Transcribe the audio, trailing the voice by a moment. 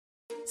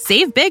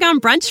Save big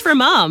on brunch for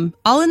mom,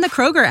 all in the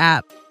Kroger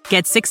app.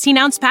 Get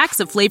 16-ounce packs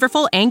of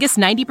flavorful Angus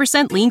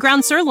 90% lean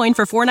ground sirloin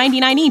for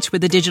 $4.99 each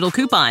with a digital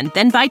coupon.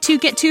 Then buy 2,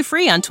 get 2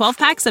 free on 12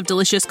 packs of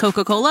delicious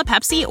Coca-Cola,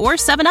 Pepsi, or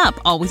 7-Up,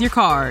 all with your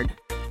card.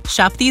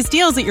 Shop these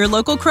deals at your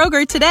local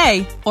Kroger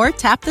today, or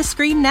tap the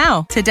screen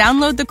now to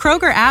download the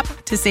Kroger app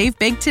to save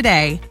big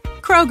today.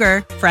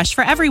 Kroger, fresh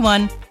for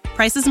everyone.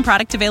 Prices and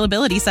product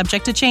availability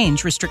subject to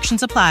change.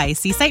 Restrictions apply.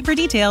 See site for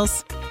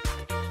details.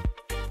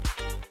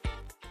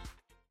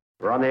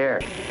 We're on the air.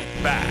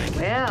 Back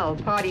Well,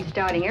 party's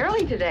starting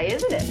early today,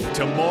 isn't it?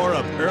 to more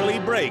of Early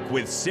Break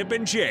with Sip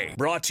and Jay,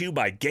 brought to you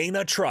by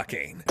Gaina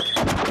Trucking.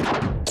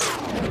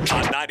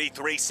 On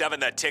 93.7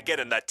 The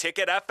Ticket and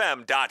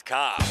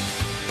theticketfm.com.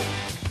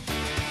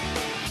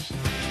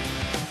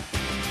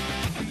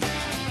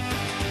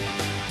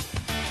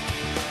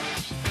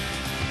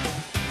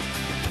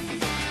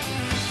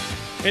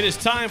 It is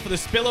time for the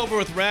Spillover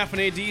with Raff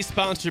and AD,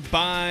 sponsored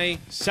by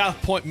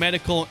SouthPointe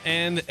Medical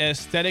and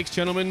Aesthetics.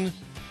 Gentlemen,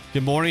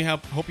 good morning.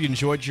 Hope you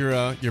enjoyed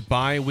your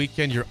bye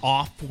weekend, your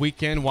off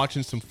weekend,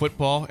 watching some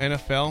football,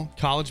 NFL,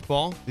 college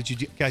ball. Did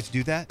you guys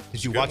do that?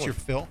 Did you watch your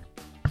Phil?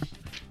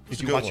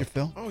 Did you watch your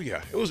Phil? Oh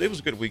yeah, it was a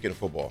good weekend of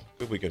football.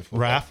 Good weekend of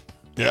football. Raff?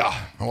 Yeah,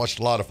 I watched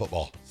a lot of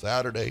football.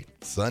 Saturday,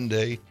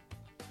 Sunday.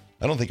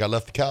 I don't think I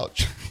left the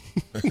couch.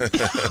 You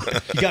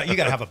got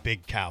to have a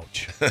big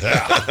couch. It's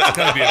got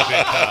to be a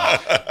big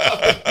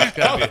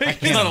couch.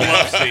 It's not a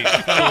love seat.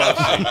 It's not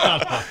a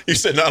love seat. You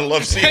said not a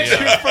love seat. That's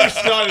your first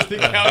thought is the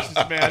couch is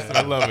massive.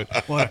 I love it.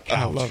 What a couch.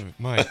 I love it.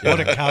 My God. What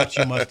a couch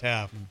you must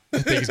have. I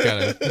think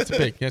it's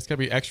big. Yeah, it's got to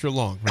be extra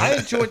long, right? I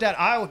enjoyed that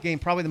Iowa game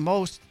probably the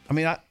most. I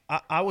mean,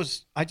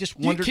 I just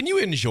wondered. Can you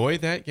enjoy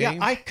that game?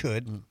 Yeah, I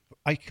could.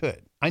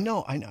 I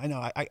know.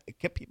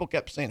 People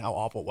kept saying how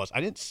awful it was. I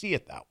didn't see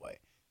it that way.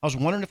 I was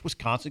wondering if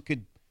Wisconsin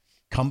could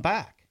come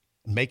back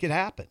and make it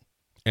happen.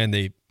 And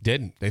they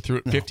didn't. They threw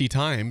it 50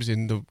 times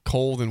in the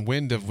cold and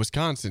wind of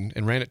Wisconsin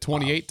and ran it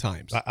 28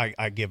 times.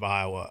 I give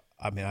Iowa.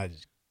 I mean,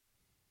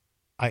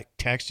 I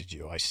texted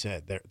you. I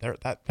said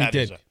that He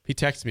is did. He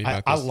texted me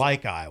about I this.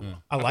 like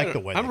Iowa. I like the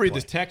way I'm they reading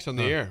play. this text on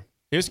the air.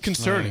 It's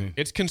concerning.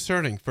 It's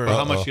concerning for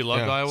How much you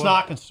loved Iowa? It's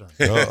not concerning.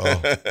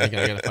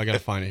 I got to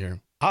find it here.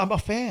 I'm a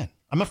fan.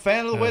 I'm a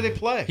fan of the way they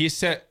play. He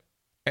said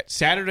at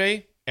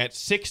Saturday at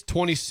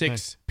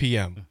 6:26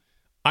 p.m.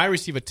 I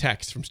receive a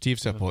text from Steve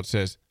Sepple. It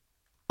says,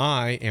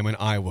 "I am an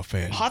Iowa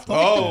fan."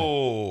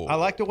 I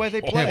like the way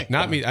they play. Yeah,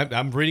 not me.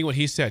 I'm reading what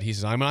he said. He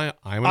says, "I'm an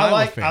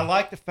Iowa fan." I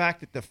like the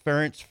fact that the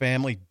Ferentz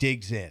family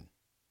digs in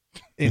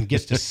and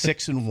gets to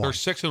 6-1. They're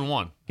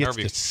 6-1. Gets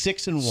to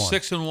 6-1.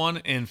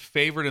 6-1 and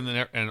favored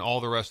in all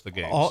the rest of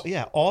the games.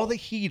 All the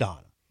heat on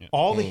them. Yeah.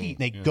 All the heat.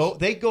 And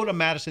they go to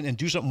Madison and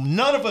do something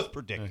none of us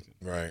predicted.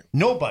 Right.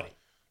 Nobody.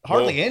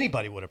 Hardly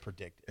anybody would have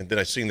predicted. And then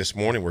I seen this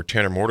morning where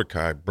Tanner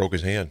Mordecai broke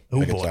his hand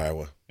against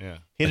Iowa. Yeah.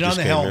 Hit it on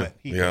the helmet.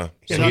 He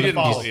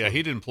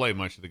didn't play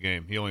much of the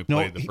game. He only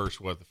played the first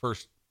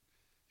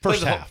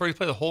half. He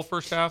played the whole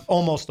first half?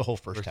 Almost the whole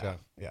first half.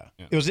 Yeah.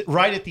 It was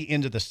right at the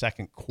end of the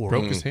second quarter.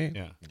 Broke his hand.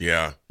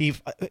 Yeah.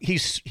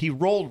 He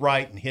rolled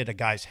right and hit a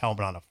guy's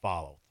helmet on a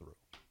follow through.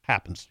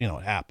 Happens. It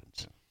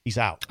happens. He's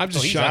out. I'm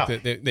just shocked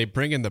that they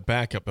bring in the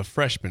backup, a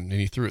freshman,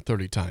 and he threw it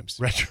 30 times.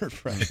 Redshirt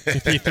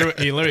freshman.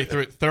 He literally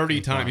threw it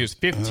 30 times. He was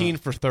 15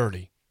 for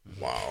 30.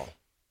 Wow.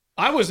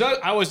 I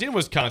was in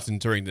Wisconsin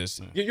during this,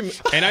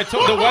 and I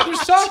told the weather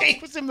sucked.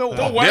 Jake was in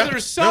Milwaukee. The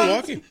weather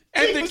sucked, and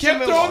they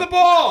kept throwing the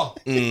ball.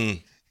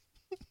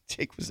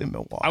 Jake was in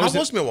Milwaukee. How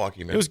was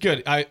Milwaukee, man? It was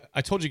good. I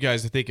told you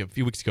guys, I think a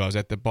few weeks ago, I was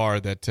at the bar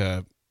that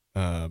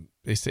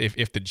they say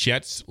if the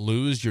Jets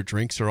lose, your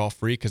drinks are all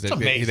free because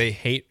they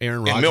hate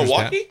Aaron Rodgers. In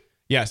Milwaukee?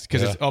 Yes,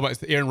 because it's all about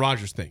the Aaron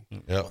Rodgers thing.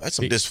 Yeah, that's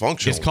some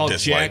dysfunctional. It's called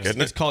dislike,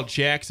 isn't it? It's called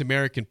Jack's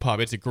American Pub.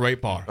 It's a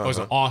great bar. It was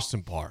an awesome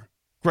bar.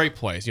 Great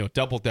place.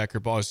 Double decker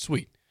bar is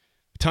sweet.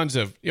 Tons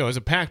of it was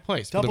a packed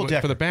place for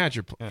the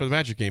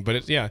Badger game.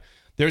 But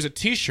there's a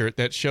T-shirt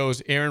that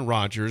shows Aaron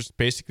Rodgers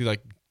basically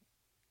like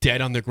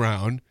dead on the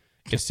ground.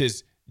 It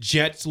says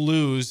Jets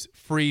lose,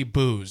 free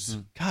booze.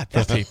 God,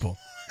 for people.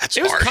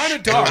 It was kind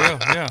of dark.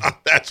 Yeah,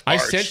 that's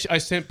harsh. I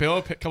sent Bill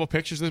a couple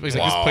pictures of this. He's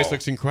like, this place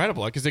looks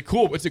incredible. Like, it's a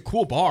cool bar. It's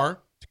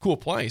a cool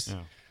place. Yeah.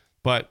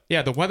 But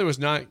the weather was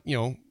not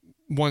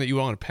one that you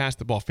want to pass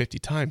the ball 50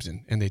 times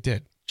in, and they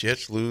did.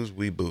 Jets lose,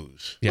 we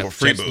booze. Yeah, or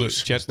free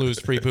booze. Jets lose,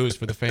 free booze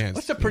for the fans.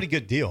 That's a pretty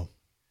good deal.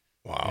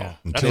 Wow. Yeah.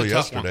 Until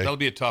yesterday. That'll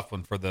be a tough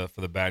one for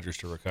the Badgers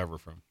to recover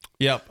from.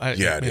 Yep.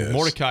 It is.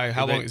 Mordecai,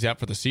 how long is that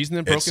for the season?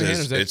 Then broken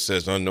hand? It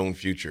says unknown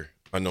future,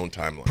 unknown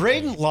timeline.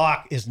 Braden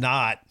Locke is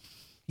not.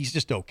 He's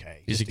just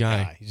okay. He's a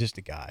guy. He's just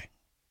a guy.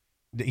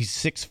 He's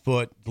 6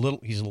 foot.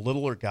 He's a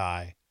littler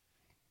guy.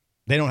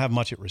 They don't have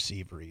much at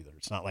receiver either.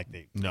 It's not like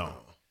they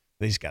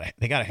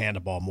got to hand the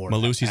ball more.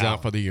 Malusi's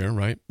out for the year,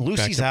 right?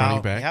 Malusi's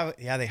out.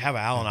 They have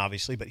Allen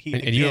obviously, but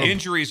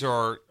injuries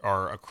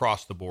are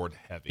across the board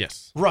heavy.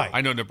 Yes, right.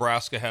 I know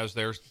Nebraska has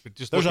theirs, but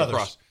just there's look others.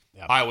 across.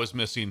 Iowa's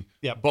missing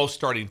both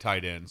starting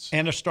tight ends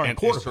and a starting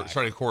quarterback.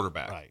 Starting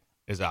quarterback. Right.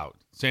 is out.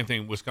 Same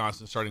thing.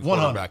 Wisconsin starting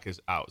quarterback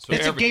is out. So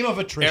it's a game of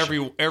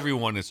attrition.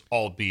 Everyone is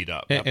all beat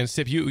up. And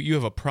Sip, you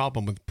have a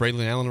problem with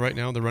Braylon Allen right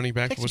now, the running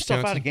back Takes for Wisconsin.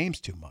 himself out of games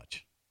too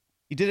much.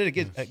 He did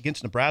it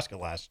against Nebraska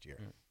last year.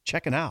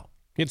 Checking out.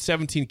 He had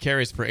 17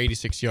 carries for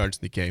 86 yards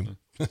in the game.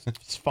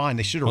 It's fine.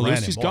 They should have ran him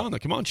Lucy's more. gone.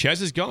 Come on,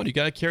 Ches is gone. You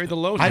got to carry the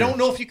load. I don't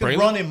know if you can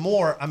run him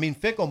more. I mean,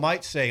 Fickle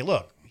might say,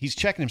 look, he's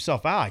checking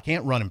himself out. I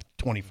can't run him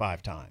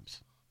 25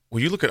 times.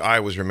 Well, you look at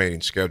Iowa's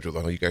remaining schedule.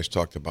 I know you guys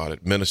talked about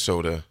it.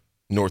 Minnesota,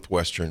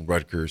 Northwestern,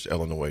 Rutgers,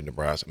 Illinois,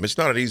 Nebraska. I mean, it's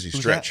not an easy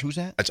stretch. Who's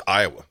that? That's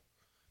Iowa.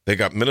 They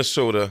got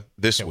Minnesota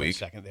this week. Wait a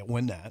second. They'll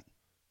win that.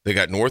 They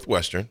got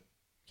Northwestern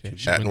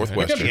at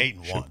Northwestern. They're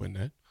 8-1. Should win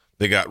that.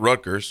 They got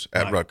Rutgers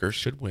at Rutgers.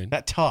 Should win.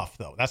 That's tough,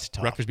 though. That's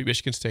tough. Rutgers beat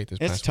Michigan State this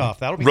past It's tough. week.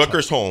 That'll be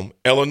Rutgers tough. home,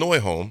 Illinois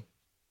home,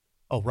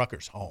 Oh,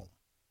 Rutgers home.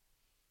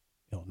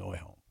 Illinois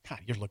home. God,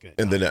 you're looking at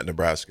and then at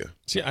Nebraska.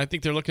 See, I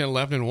think they're looking at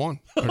 11-1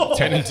 or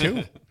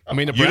 10-2. I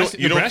mean,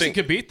 Nebraska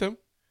could beat them.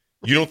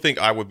 You don't think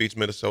Iowa beats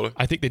Minnesota?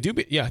 I think they do.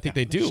 I think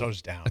they do.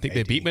 Minnesota's down. I think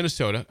they beat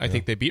Minnesota. I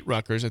think they beat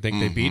Rutgers. I think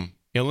they beat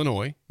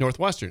Illinois,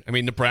 Northwestern. I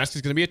mean,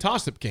 Nebraska's going to be a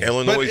toss-up game.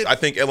 I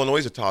think Illinois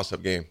is a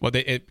toss-up game. Well,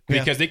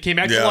 because they came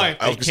back to life.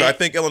 I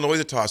think Illinois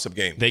is a toss-up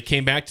game. They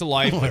came back to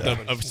life with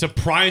a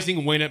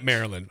surprising win at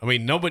Maryland. I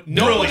mean, no one in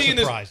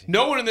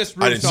this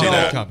room didn't saw see that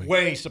that coming.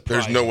 Way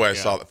surprising. There's no way I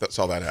saw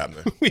that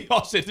happening. We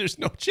all said there's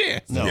no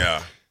chance. No.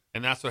 Yeah.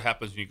 And that's what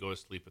happens when you go to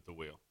sleep at the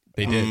wheel.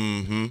 They did.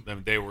 Mm-hmm. I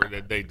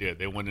mean, they did.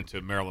 They went into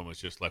Maryland was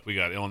just like, we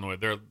got Illinois.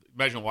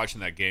 Imagine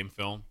watching that game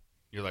film.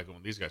 You're like, well,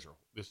 this is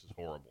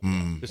horrible.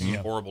 This is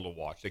horrible to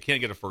watch. They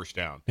can't get a first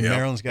down. And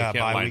Maryland's got a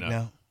bye week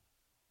now.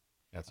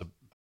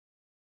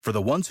 For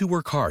the ones who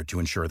work hard to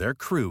ensure their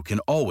crew can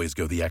always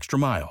go the extra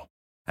mile,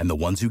 and the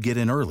ones who get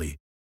in early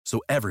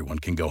so everyone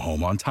can go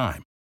home on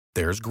time,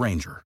 there's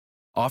Grainger,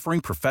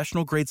 offering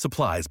professional-grade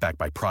supplies backed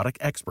by product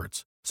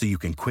experts so you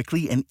can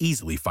quickly and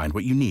easily find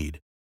what you need.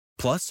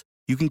 Plus,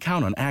 you can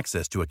count on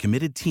access to a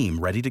committed team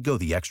ready to go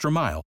the extra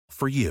mile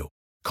for you.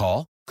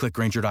 Call, click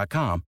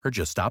Grainger.com, or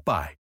just stop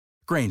by.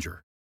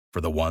 Grainger, for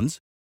the ones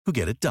who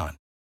get it done.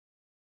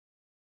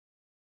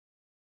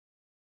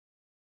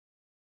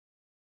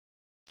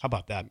 How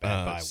about that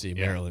bad bye week?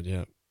 Maryland,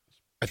 yeah.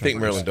 I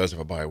think Maryland does have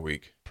a bye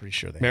week. Pretty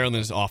sure Maryland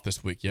is off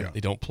this week. Yeah, they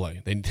don't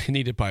play. They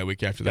need a bye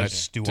week after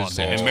that.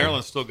 And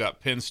Maryland's still got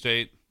Penn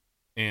State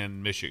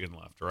and Michigan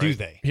left, right? Do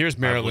they? Here's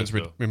Maryland's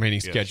remaining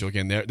schedule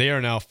again. They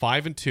are now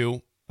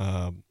 5-2,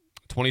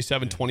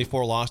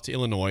 27-24 loss to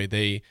Illinois.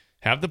 They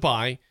have the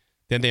bye.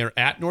 Then they are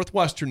at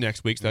Northwestern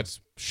next week. So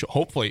that's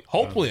hopefully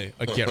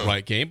a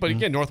get-right game. But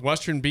again,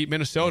 Northwestern beat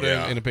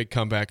Minnesota in a big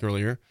comeback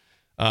earlier.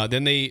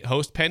 Then they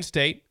host Penn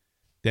State.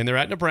 Then they're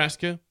at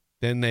Nebraska.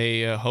 Then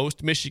they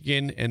host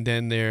Michigan. And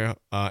then they're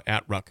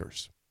at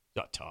Rutgers.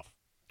 Got tough.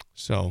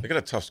 So they got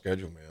a tough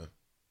schedule, man.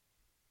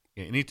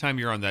 Yeah, anytime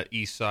you're on that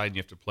east side and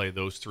you have to play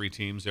those three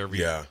teams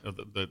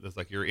it's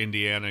like your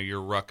Indiana,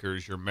 your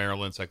Rutgers, your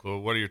Maryland. It's like, well,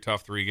 what are your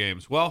tough three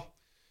games? Well,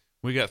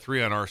 we got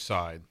three on our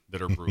side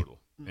that are brutal.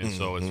 And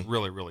so it's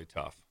really, really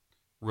tough.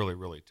 Really,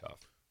 really tough.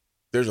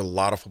 There's a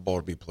lot of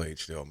football to be played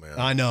still, man.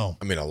 I know.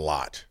 I mean, a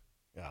lot.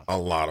 Yeah. A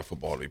lot of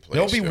football to be played.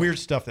 There'll be weird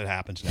stuff that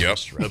happens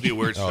next. There'll be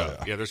weird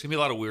stuff. Yeah, there's going to be a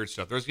lot of weird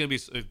stuff. There's going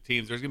to be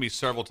teams. There's going to be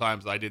several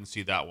times I didn't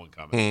see that one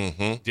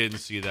coming. Didn't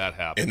see that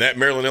happen. And that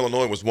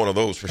Maryland-Illinois was one of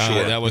those for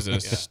sure. That was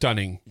a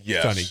stunning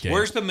game.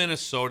 Where's the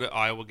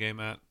Minnesota-Iowa game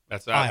at?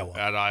 That's at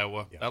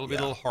Iowa. Yeah. That'll be a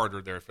little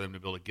harder there for them to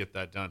be able to get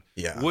that done.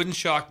 Yeah. Wouldn't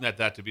shock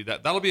that to be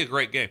that. That'll be a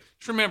great game.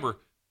 Just remember,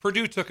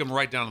 Purdue took them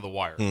right down to the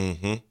wire.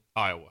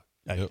 Iowa.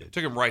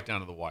 Took them right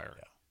down to the wire.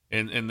 Yeah.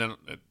 And then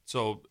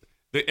so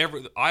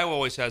Iowa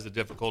always has the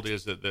difficulty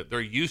is that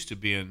they're used to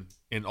being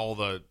in all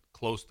the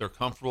close. They're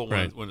comfortable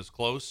when it's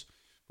close.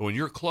 But when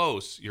you're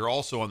close, you're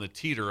also on the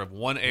teeter of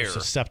one air.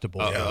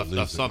 Susceptible.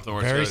 Of something.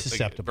 Very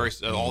susceptible.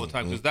 All the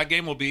time. Because that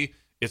game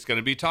it's going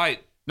to be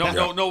tight.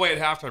 No way at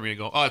halftime you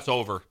go, oh, it's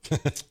over.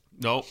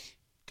 No.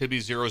 Could be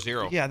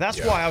 0-0. Yeah, that's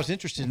why I was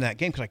interested in that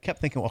game because I kept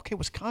thinking, okay,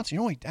 Wisconsin,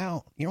 you're only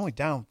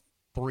down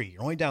 3.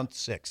 You're only down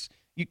 6.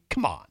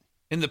 Come on.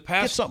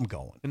 Get something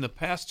going. In the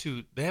past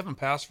two, they haven't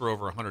passed for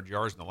over 100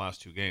 yards in the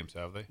last two games,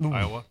 have they?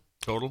 Iowa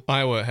total.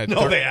 Iowa had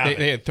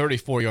they had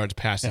 34 yards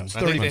passing. I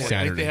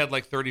think they had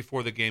like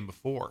 34 the game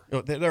before.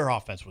 Their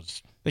offense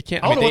was. They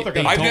can't. I don't know what they're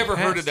going to do. I've never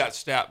heard of that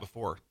stat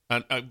before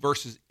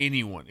versus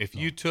anyone. If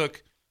you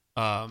took,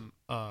 let's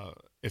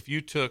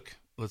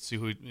see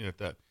who at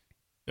that,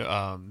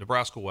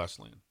 Nebraska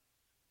Wesleyan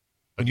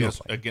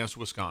against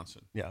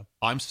Wisconsin. Yeah,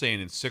 I'm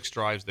saying in 6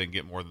 drives they can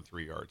get more than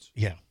 3 yards.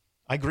 Yeah,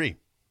 I agree.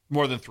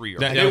 More than 3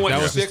 yards. They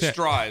went 6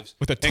 drives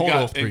with a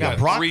total of 3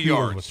 yards. Brock 3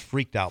 yards. was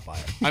freaked out by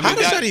it. How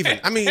does that even?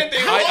 I mean,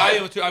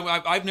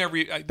 I've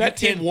never. That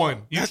team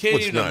won. You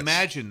can't even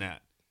imagine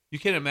that. You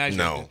can't imagine.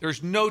 No. That.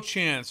 There's no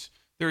chance.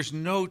 There is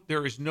no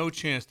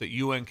chance that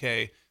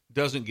UNK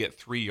doesn't get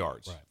 3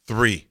 yards. Right.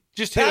 3.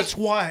 That's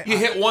why you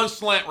hit one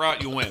slant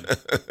route, you win.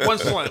 One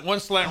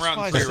slant route,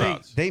 and 3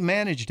 routes. They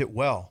managed it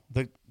well.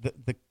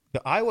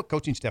 The Iowa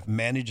coaching staff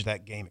managed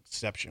that game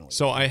exceptionally.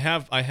 So I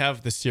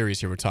have the series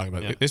here we're talking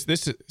about. Yeah. This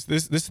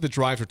is the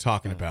drive we're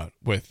talking about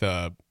with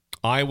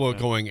Iowa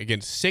going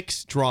against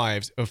 6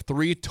 drives of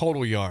 3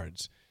 total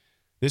yards.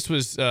 This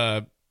was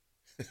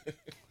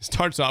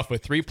starts off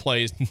with 3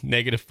 plays,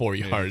 -4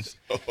 yards.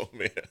 Oh,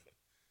 man.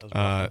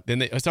 Then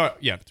they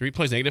 3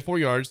 plays, -4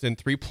 yards. Then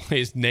 3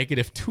 plays,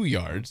 -2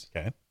 yards.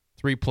 Okay.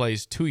 3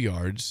 plays, 2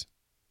 yards.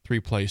 3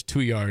 plays,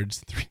 2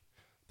 yards.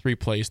 3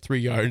 plays, 3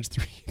 yards.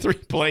 3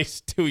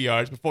 plays, 2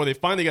 yards before they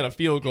finally got a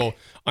field goal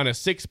on a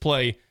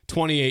 6-play,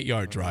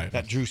 28-yard drive.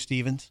 That Drew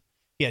Stevens.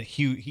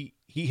 He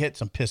hit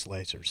some piss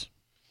lasers.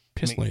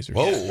 Lasers.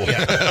 Whoa.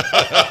 Yeah.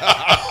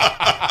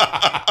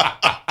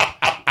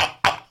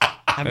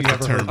 Have you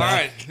ever heard All that?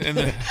 right, and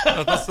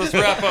let's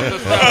wrap up.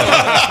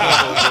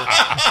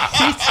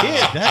 He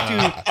did. That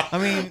dude, I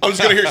mean. I'm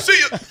just going to hear, see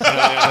ya.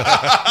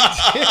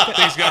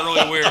 Things got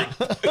really weird.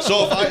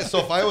 So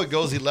if Iowa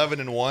goes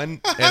 11-1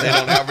 and then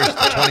on average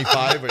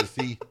 25, is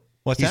he's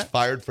that?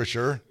 fired for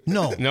sure?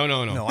 No. I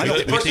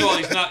don't First of all,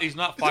 he's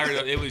not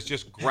fired. It was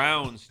just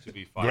grounds to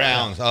be fired.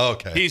 Grounds. Oh,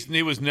 okay. It's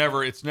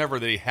never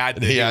that he had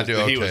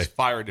to. He was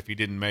fired if he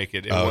didn't make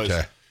it. It was,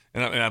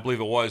 and I believe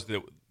it was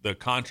that the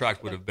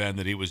contract would have been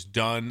that he was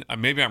done.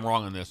 Maybe I'm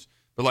wrong on this,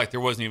 but like there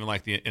wasn't even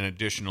like an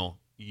additional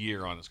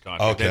year on his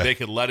contract. Okay. They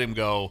could let him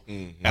go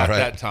at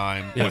that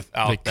time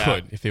without they that.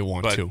 could if they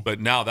want to.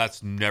 But now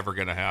that's never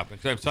going to happen.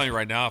 Because I'm telling you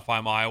right now, if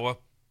I'm Iowa,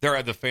 they're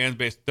at the fan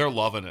base. They're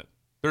loving it.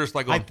 They're just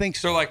like, I think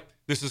so. They're like,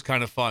 this is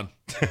kind of fun.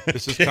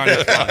 This is kind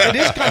of fun. It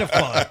is kind of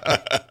fun.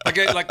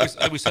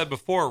 Like we said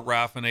before,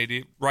 Raff and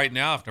AD. Right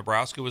now, if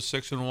Nebraska was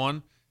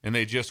 6-1 and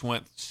they just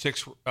went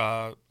 6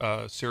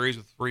 series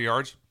with 3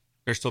 yards,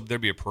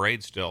 there'd be a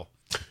parade still.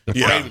 The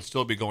parade would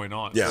still be going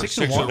on. Yeah.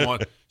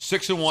 6-1,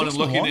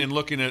 6-1, and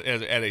looking at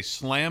a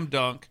slam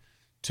dunk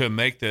to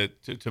make the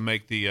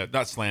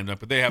not slam dunk,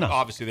 but they have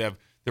obviously they have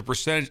the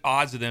percentage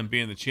odds of them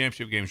being in the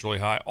championship game is really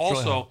high.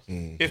 Also,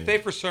 if they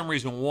for some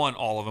reason won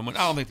all of them, and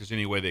I don't think there's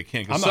any way they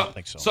can. I don't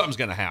think so. Something's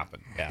going to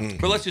happen. Yeah.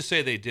 But let's just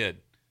say they did.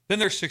 Then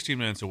they're 16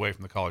 minutes away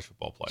from the college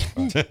football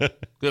playoff.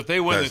 If they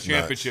win the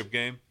championship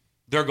game,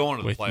 they're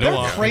going to the playoffs.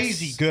 They're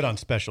crazy good on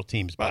special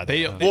teams, by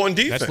the way. Well, in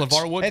defense. That's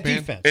LeVar Woods, man.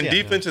 Defense, And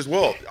defense as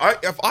well.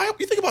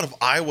 You think about if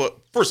Iowa,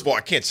 first of all,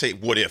 I can't say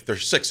what if they're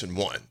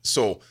 6-1.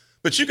 So,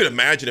 but you could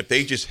imagine if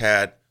they just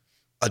had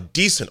a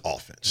decent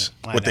offense,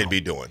 what they'd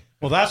be doing.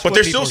 Well, that's. But what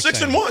they're still people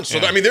are 6-1. So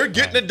I mean, they're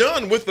getting it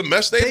done with the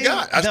mess they've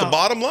got. That's the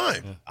bottom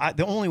line.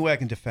 The only way I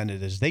can defend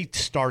it is they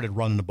started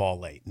running the ball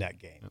late in that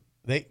game.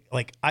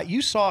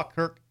 You saw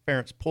Kirk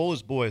Ferentz pull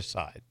his boy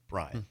aside,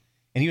 Brian,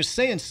 and he was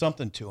saying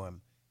something to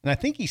him, and I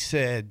think he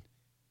said,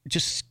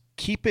 "Just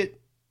keep it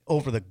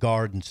over the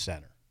guard and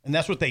center," and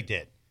that's what they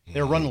did.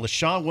 They were running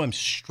LaShawn Williams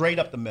straight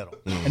up the middle.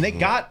 And they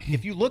got,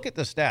 if you look at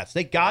the stats,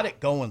 they got it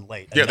going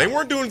late. Yeah, they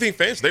weren't doing anything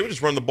fancy. They would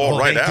just run the ball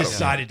right at them. They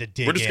decided to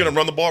dig We're just going to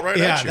run the ball right at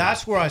you. Yeah,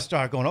 that's where I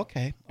started going,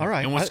 okay, all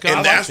right.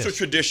 And that's the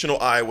traditional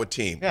Iowa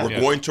team. Yeah. We're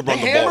going to run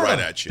the ball right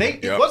at you.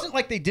 It wasn't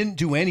like they didn't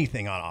do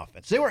anything on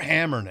offense. They were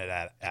hammering it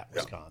at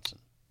Wisconsin.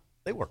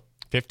 They were.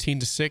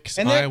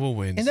 15-6, Iowa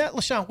wins. And that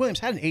LaShawn Williams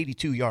had an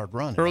 82-yard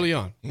run early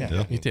on.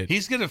 Yeah, he did.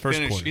 He's going to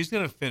finish. He's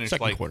going to finish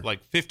Second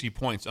like 50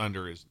 points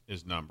under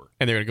his number.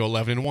 And they're going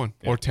to go 11-1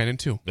 or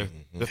 10-2.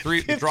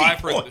 The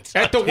drive for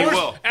at the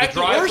worst. At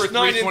the worst,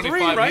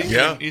 9-3, right?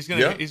 He's going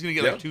to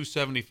get like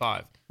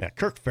 275. Yeah,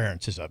 Kirk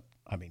Ferentz is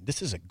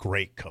this is a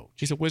great coach.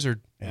 He's a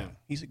wizard. Yeah,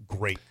 he's a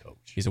great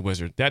coach. He's a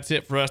wizard. That's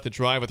it for us. The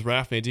Drive with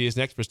Raff and AD is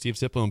next. For Steve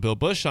Sipple and Bill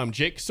Bush, I'm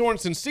Jake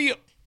Sorensen. See you.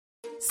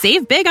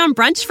 Save big on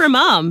brunch for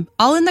mom,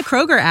 all in the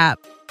Kroger app.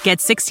 Get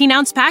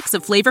 16-ounce packs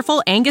of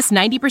flavorful Angus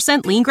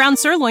 90% lean ground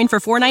sirloin for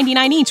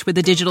 $4.99 each with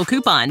a digital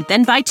coupon.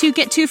 Then buy 2,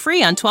 get 2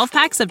 free on 12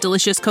 packs of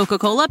delicious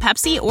Coca-Cola,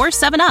 Pepsi, or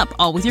 7-Up,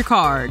 all with your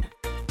card.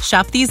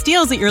 Shop these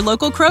deals at your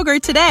local Kroger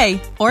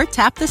today, or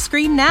tap the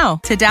screen now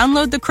to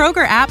download the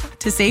Kroger app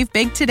to save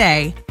big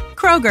today.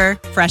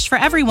 Kroger, fresh for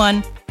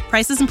everyone.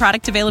 Prices and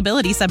product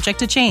availability subject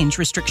to change.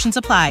 Restrictions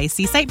apply.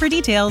 See site for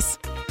details.